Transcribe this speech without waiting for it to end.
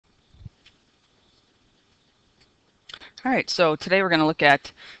All right, so today we're going to look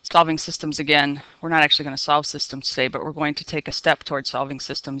at solving systems again. We're not actually going to solve systems today, but we're going to take a step towards solving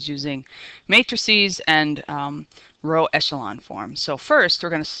systems using matrices and row echelon form. So first,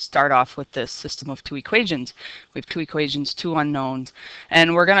 we're going to start off with this system of two equations. We have two equations, two unknowns,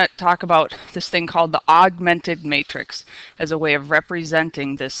 and we're going to talk about this thing called the augmented matrix as a way of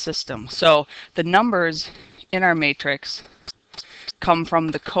representing this system. So the numbers in our matrix come from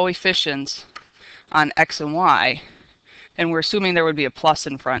the coefficients on x and y. And we're assuming there would be a plus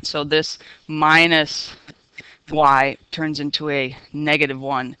in front. So this minus y turns into a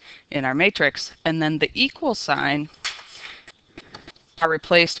 -1 in our matrix. And then the equal sign are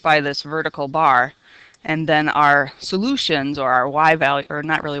replaced by this vertical bar. And then our solutions, or our y value, or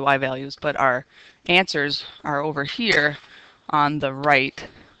not really y values, but our answers are over here on the right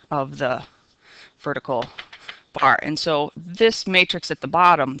of the vertical bar. And so this matrix at the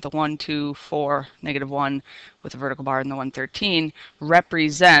bottom, the 1, 2, 4, -1 with the vertical bar and the 113,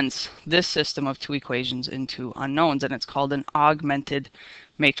 represents this system of two equations in two unknowns, and it's called an augmented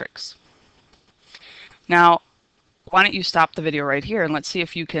matrix. Now, why don't you stop the video right here and let's see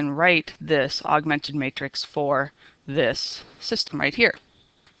if you can write this augmented matrix for this system right here.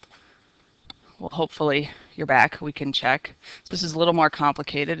 Well, hopefully you're back. We can check. This is a little more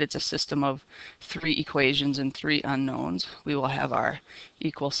complicated. It's a system of three equations and three unknowns. We will have our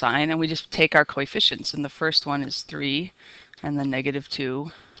equal sign, and we just take our coefficients. And the first one is 3, and then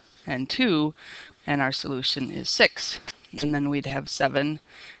 -2, and 2, and our solution is 6. And then we'd have 7,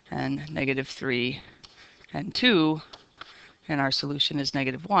 and -3, and 2, and our solution is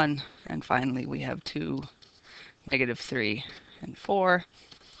 -1. And finally, we have 2, -3, and 4.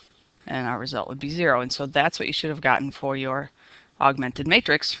 And our result would be 0. And so that's what you should have gotten for your augmented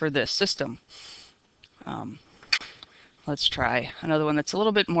matrix for this system. Let's try another one that's a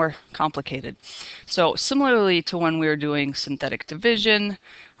little bit more complicated. So similarly to when we were doing synthetic division,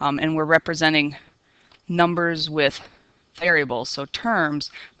 and we're representing numbers with variables, so terms,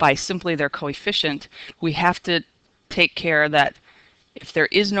 by simply their coefficient, we have to take care that if there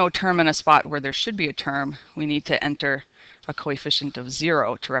is no term in a spot where there should be a term, we need to enter a coefficient of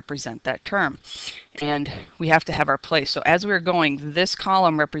 0 to represent that term. And we have to have our place. So as we're going, this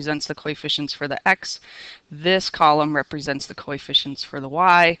column represents the coefficients for the x, this column represents the coefficients for the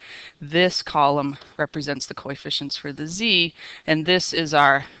y, this column represents the coefficients for the z, and this is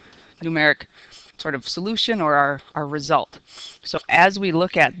our numeric sort of solution, or our result. So as we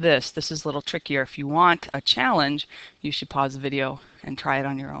look at this, this is a little trickier. If you want a challenge, you should pause the video and try it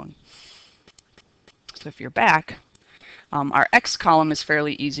on your own. So if you're back, our x column is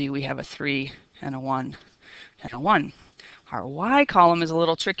fairly easy. We have a 3 and a 1 and a 1. Our y column is a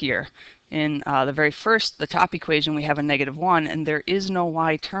little trickier. In the very first, the top equation, we have a -1, and there is no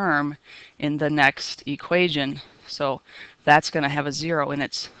y term in the next equation. So that's going to have a 0 in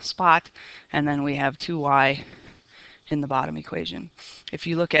its spot, and then we have 2y in the bottom equation. If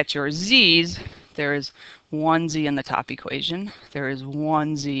you look at your z's, there is 1z in the top equation, there is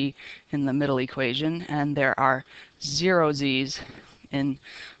 1z in the middle equation, and there are 0 z's in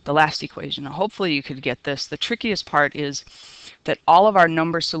the last equation. Now, hopefully you could get this. The trickiest part is that all of our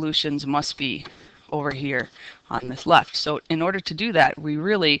number solutions must be over here on this left. So in order to do that, we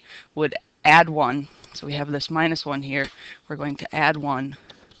really would add 1. So we have this -1 here. We're going to add 1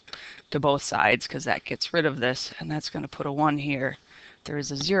 to both sides because that gets rid of this, and that's going to put a 1 here. There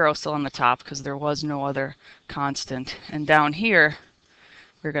is a 0 still on the top because there was no other constant. And down here,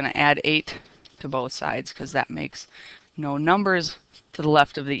 we're going to add 8 to both sides because that makes no numbers to the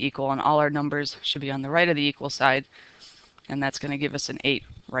left of the equal, and all our numbers should be on the right of the equal side, and that's going to give us an 8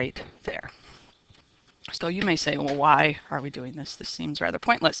 right there. So you may say, well, why are we doing this? This seems rather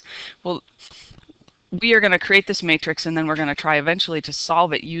pointless. Well, we are going to create this matrix, and then we're going to try eventually to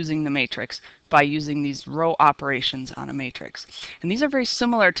solve it using the matrix by using these row operations on a matrix. And these are very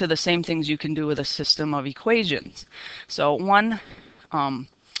similar to the same things you can do with a system of equations. So one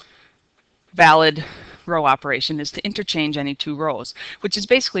valid row operation is to interchange any two rows, which is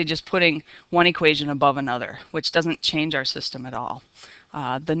basically just putting one equation above another, which doesn't change our system at all.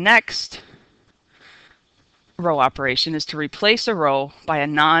 The next row operation is to replace a row by a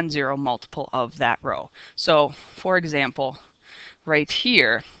non-zero multiple of that row. So for example, right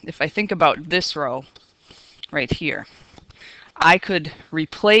here, if I think about this row right here, I could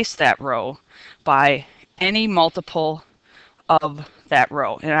replace that row by any multiple of that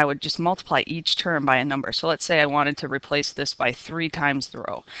row, and I would just multiply each term by a number. So let's say I wanted to replace this by 3 times the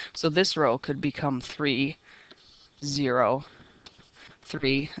row. So this row could become 3, 0,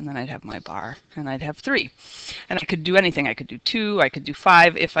 3, and then I'd have my bar, and I'd have 3. And I could do anything. I could do 2, I could do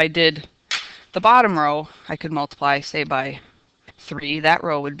 5. If I did The bottom row, I could multiply, say, by 3. That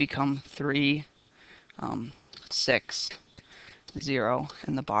row would become 3, 6, 0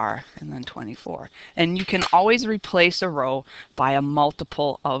 in the bar, and then 24. And you can always replace a row by a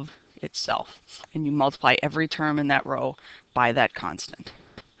multiple of itself. And you multiply every term in that row by that constant.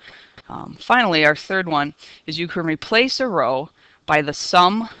 Finally, our third one is you can replace a row by the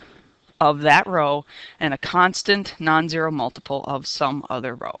sum of that row and a constant non-zero multiple of some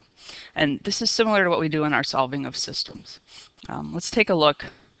other row. And this is similar to what we do in our solving of systems. Let's take a look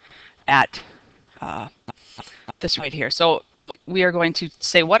at this right here. So we are going to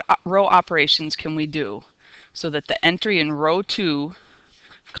say what row operations can we do so that the entry in row 2,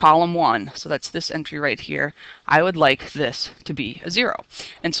 column 1, so that's this entry right here, I would like this to be a 0.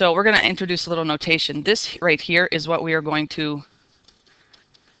 And so we're going to introduce a little notation. This right here is what we are going to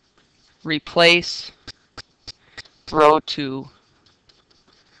replace row 2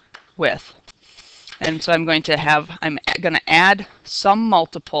 with. And so I'm going to add some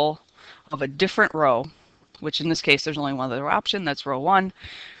multiple of a different row, which in this case there's only one other option, that's row 1.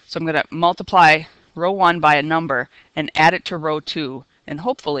 So I'm going to multiply row 1 by a number and add it to row 2, and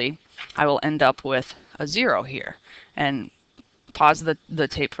hopefully I will end up with a 0 here. And pause the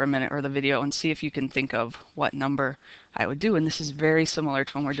tape for a minute, or the video, and see if you can think of what number I would do. And this is very similar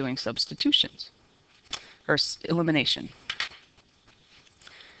to when we're doing substitutions or elimination.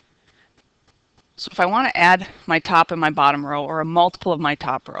 So if I want to add my top and my bottom row, or a multiple of my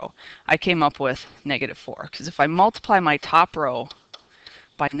top row, I came up with -4. Because if I multiply my top row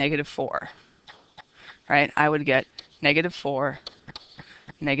by -4, right, I would get -4,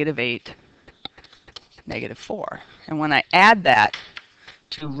 -8, -4. And when I add that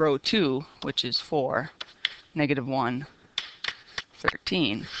to row 2, which is 4, -1,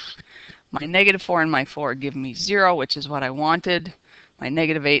 13, my -4 and my 4 give me 0, which is what I wanted. My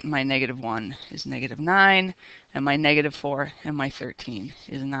 -8 and my -1 is -9, and my -4 and my 13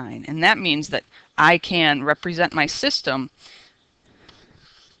 is 9. And that means that I can represent my system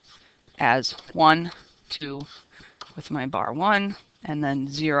as 1, 2, with my bar 1, and then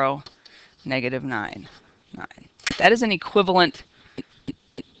 0, -9, 9. That is an equivalent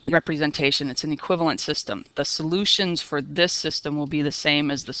representation. It's an equivalent system. The solutions for this system will be the same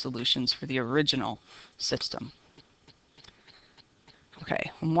as the solutions for the original system.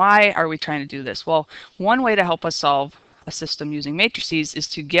 Okay, why are we trying to do this? Well, one way to help us solve a system using matrices is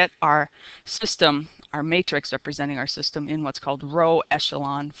to get our system, our matrix representing our system, in what's called row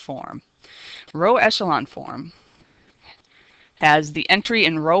echelon form. Row echelon form has the entry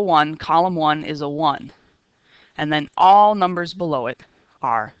in row 1, column 1 is a 1, and then all numbers below it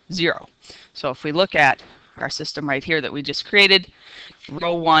are 0. So if we look at our system right here that we just created,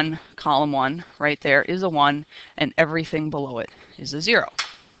 row 1, column 1, right there is a 1, and everything below it is a 0.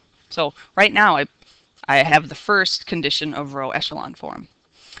 So right now I have the first condition of row echelon form.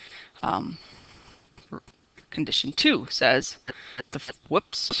 Condition 2 says the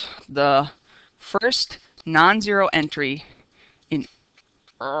first non-zero entry in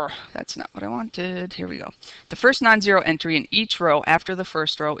that's not what I wanted. Here we go. The first non-zero entry in each row after the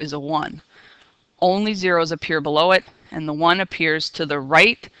first row is a 1. Only zeros appear below it, and the 1 appears to the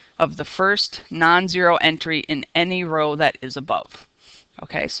right of the first non-zero entry in any row that is above.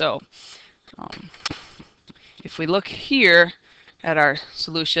 Okay, so if we look here at our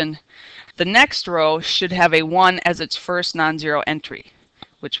solution, the next row should have a 1 as its first non-zero entry,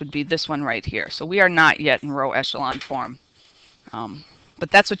 which would be this one right here. So we are not yet in row echelon form. But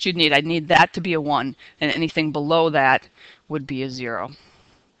that's what you'd need. I'd need that to be a 1, and anything below that would be a 0.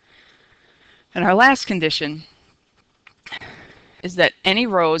 And our last condition is that any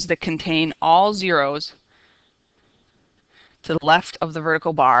rows that contain all zeros to the left of the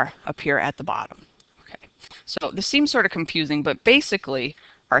vertical bar appear at the bottom. Okay. So this seems sort of confusing, but basically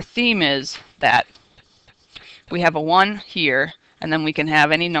our theme is that we have a 1 here, and then we can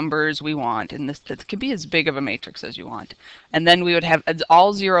have any numbers we want, and this could be as big of a matrix as you want. And then we would have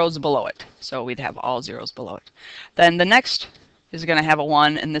all zeros below it. So we'd have all zeros below it. Then the next is going to have a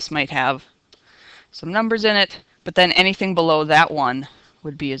 1, and this might have some numbers in it, but then anything below that 1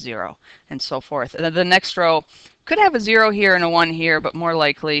 would be a 0, and so forth. And then the next row could have a 0 here and a 1 here, but more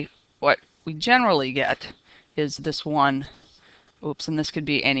likely what we generally get is this 1. Oops, and this could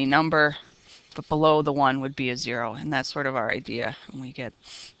be any number, but below the 1 would be a 0, and that's sort of our idea, and we get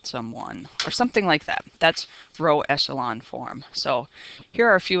some 1 or something like that. That's row echelon form. So here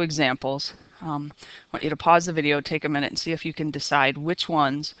are a few examples. I want you to pause the video, take a minute, and see if you can decide which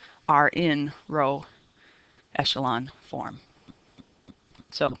ones are in row echelon form.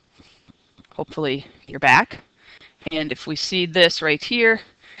 So hopefully you're back, and if we see this right here,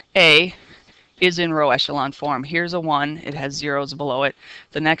 A is in row echelon form. Here's a 1, it has zeros below it.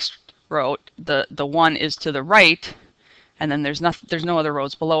 The next row, the 1 is to the right, and then there's no other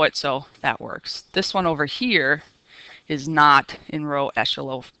rows below it, so that works. This one over here is not in row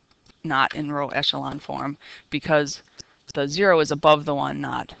echelon form because the 0 is above the 1,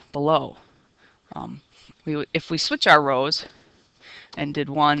 not below. If we switch our rows and did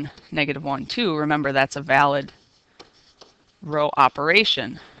 1, -1, 2, remember that's a valid row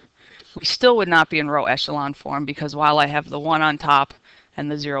operation. We still would not be in row echelon form because while I have the 1 on top and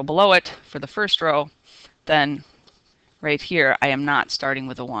the 0 below it for the first row, then right here I am not starting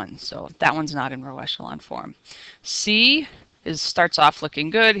with a 1. So that one's not in row echelon form. C starts off looking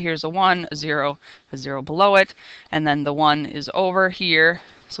good. Here's a 1, a 0 below it, and then the 1 is over here.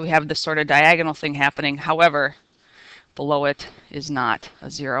 So we have this sort of diagonal thing happening. However, below it is not a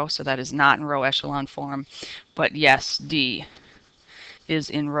 0, so that is not in row echelon form. But yes, D is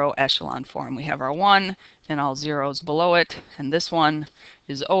in row echelon form. We have our 1 and all zeros below it, and this one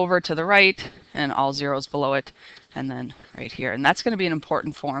is over to the right and all zeros below it, and then right here. And that's going to be an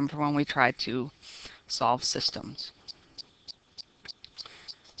important form for when we try to solve systems.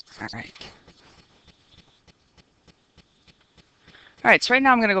 All right. All right, so right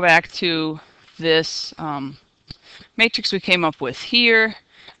now I'm going to go back to this matrix we came up with here,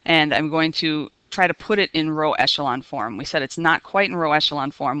 and I'm going to try to put it in row echelon form. We said it's not quite in row echelon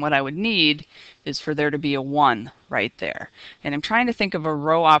form. What I would need is for there to be a 1 right there. And I'm trying to think of a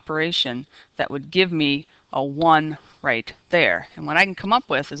row operation that would give me a 1 right there. And what I can come up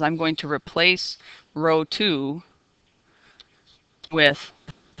with is I'm going to replace row 2 with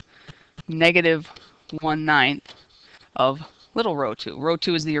 -1/9 of little row 2. Row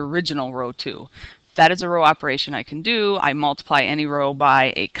 2 is the original row 2. That is a row operation I can do. I multiply any row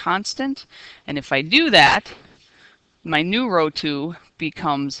by a constant, and if I do that, my new row 2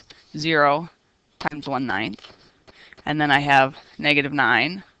 becomes 0 times 1/9, and then I have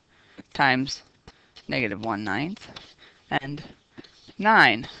 -9 times -1/9, and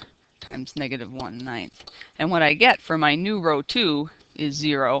 9 times -1/9. And what I get for my new row 2 is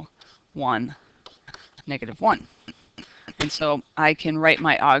 0, 1, -1. And so I can write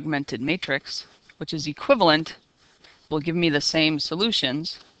my augmented matrix, which is equivalent, will give me the same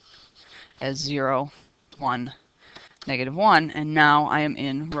solutions as 0, 1, -1, and now I am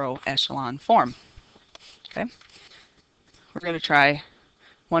in row echelon form. Okay, we're going to try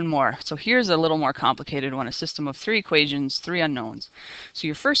one more. So here's a little more complicated one, a system of 3 equations, 3 unknowns. So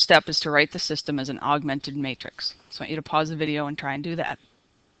your first step is to write the system as an augmented matrix. So I want you to pause the video and try and do that.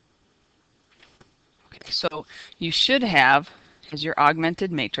 Okay, so you should have, as your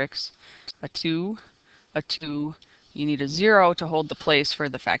augmented matrix, a 2, a 2. You need a 0 to hold the place for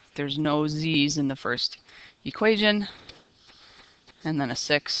the fact that there's no z's in the first equation. And then a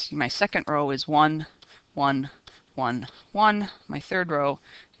 6. My second row is 1, 1, 1, 1. My third row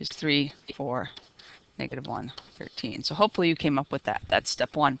is 3, 4, -1, 13. So hopefully you came up with that. That's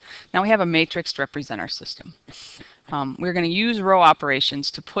step 1. Now we have a matrix to represent our system. We're going to use row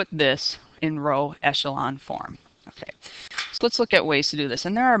operations to put this in row echelon form. Okay, so let's look at ways to do this.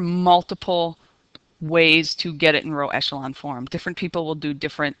 And there are multiple ways to get it in row echelon form. Different people will do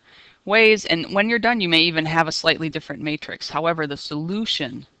different ways, and when you're done you may even have a slightly different matrix. However, the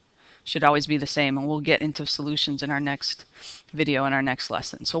solution should always be the same, and we'll get into solutions in our next video, in our next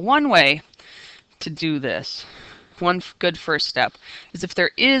lesson. So one way to do this, one good first step, is if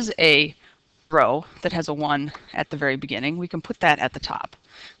there is a row that has a 1 at the very beginning, we can put that at the top,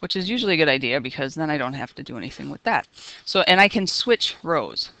 which is usually a good idea because then I don't have to do anything with that. So, and I can switch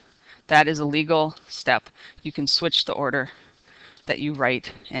rows. That is a legal step. You can switch the order that you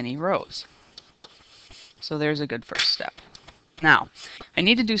write any rows. So there's a good first step. Now, I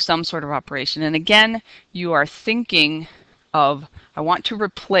need to do some sort of operation. And again, you are thinking of, I want to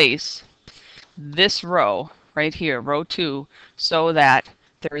replace this row right here, row 2, so that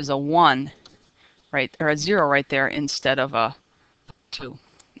there is a 1 right, or a 0 right there instead of a 2.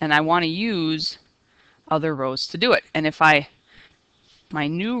 And I want to use other rows to do it. And if my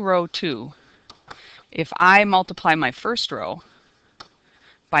new row 2, if I multiply my first row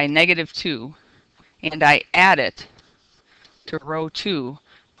by -2 and I add it to row 2,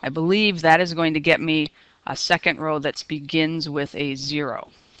 I believe that is going to get me a second row that begins with a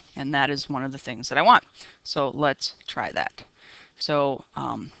 0. And that is one of the things that I want. So let's try that. So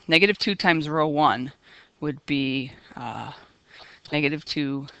 -2 times row 1 would be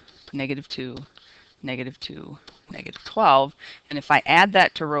 -2, -2, -2, -12. And if I add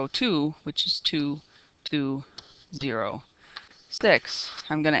that to row 2, which is 2, 2, 0, 6,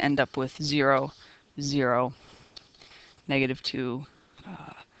 I'm going to end up with 0, 0, -2,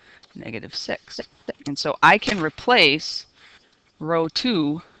 negative 6. And so I can replace row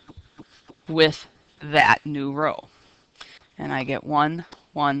 2 with that new row. And I get 1,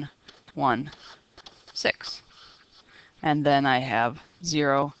 1, 1, 6. And then I have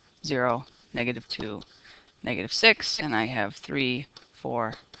 0, 0, negative 2, negative 6, and I have 3,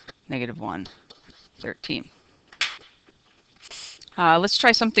 4, negative 1, 13. Let's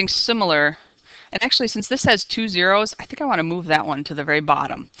try something similar. And actually, since this has 2 zeros, I think I want to move that one to the very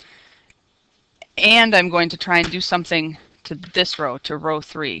bottom. And I'm going to try and do something to this row, to row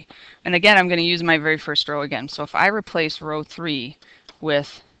 3. And again, I'm going to use my very first row again. So if I replace row 3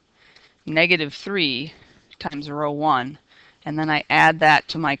 with negative 3 times row 1, and then I add that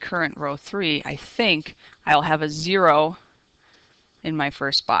to my current row 3, I think I'll have a 0 in my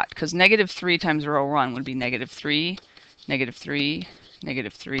first spot, because negative 3 times row 1 would be negative 3, negative 3,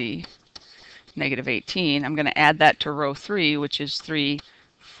 negative 3, negative 18. I'm going to add that to row 3, which is 3,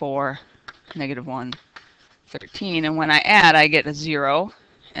 4, negative 1, 13. And when I add, I get a 0,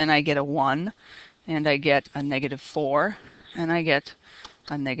 and I get a 1, and I get a negative 4, and I get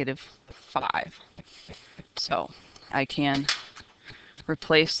a negative 5. So I can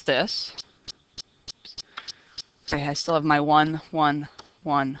replace this. I still have my 1, 1,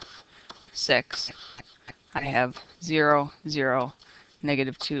 1, 6. I have 0, 0,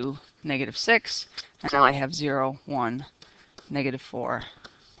 negative 2, negative 6. And now I have 0, 1, negative 4,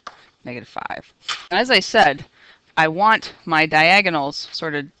 negative 5. And as I said, I want my diagonals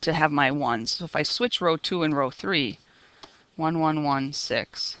sort of to have my 1s. So if I switch row 2 and row 3, 1, 1, 1,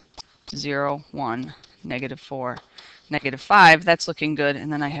 6, 0, 1, negative 4, negative 5, that's looking good.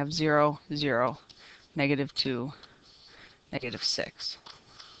 And then I have 0, 0, negative 2, negative 6.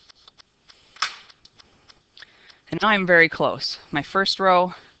 And now I'm very close. My first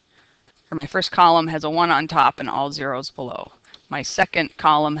row, or my first column has a 1 on top and all zeros below. My second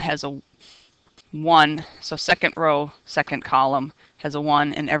column has a 1, so second row, second column has a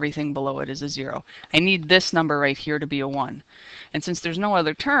 1 and everything below it is a 0. I need this number right here to be a 1. And since there's no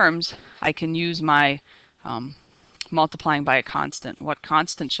other terms, I can use my multiplying by a constant. What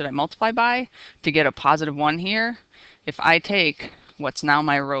constant should I multiply by to get a positive 1 here? If I take what's now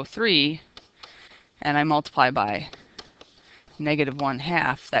my row 3 and I multiply by negative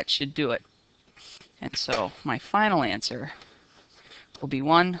 1/2, that should do it. And so my final answer will be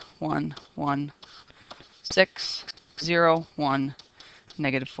 1, 1, 1, 6, 0, 1,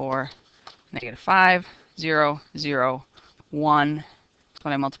 negative 4, negative 5, 0, 0, 1.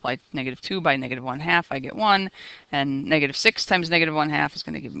 When I multiply negative 2 by negative 1/2, I get 1. And negative 6 times negative 1/2 is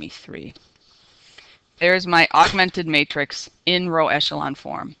going to give me 3. There's my augmented matrix in row echelon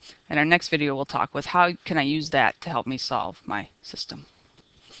form. In our next video, we'll talk with how can I use that to help me solve my system.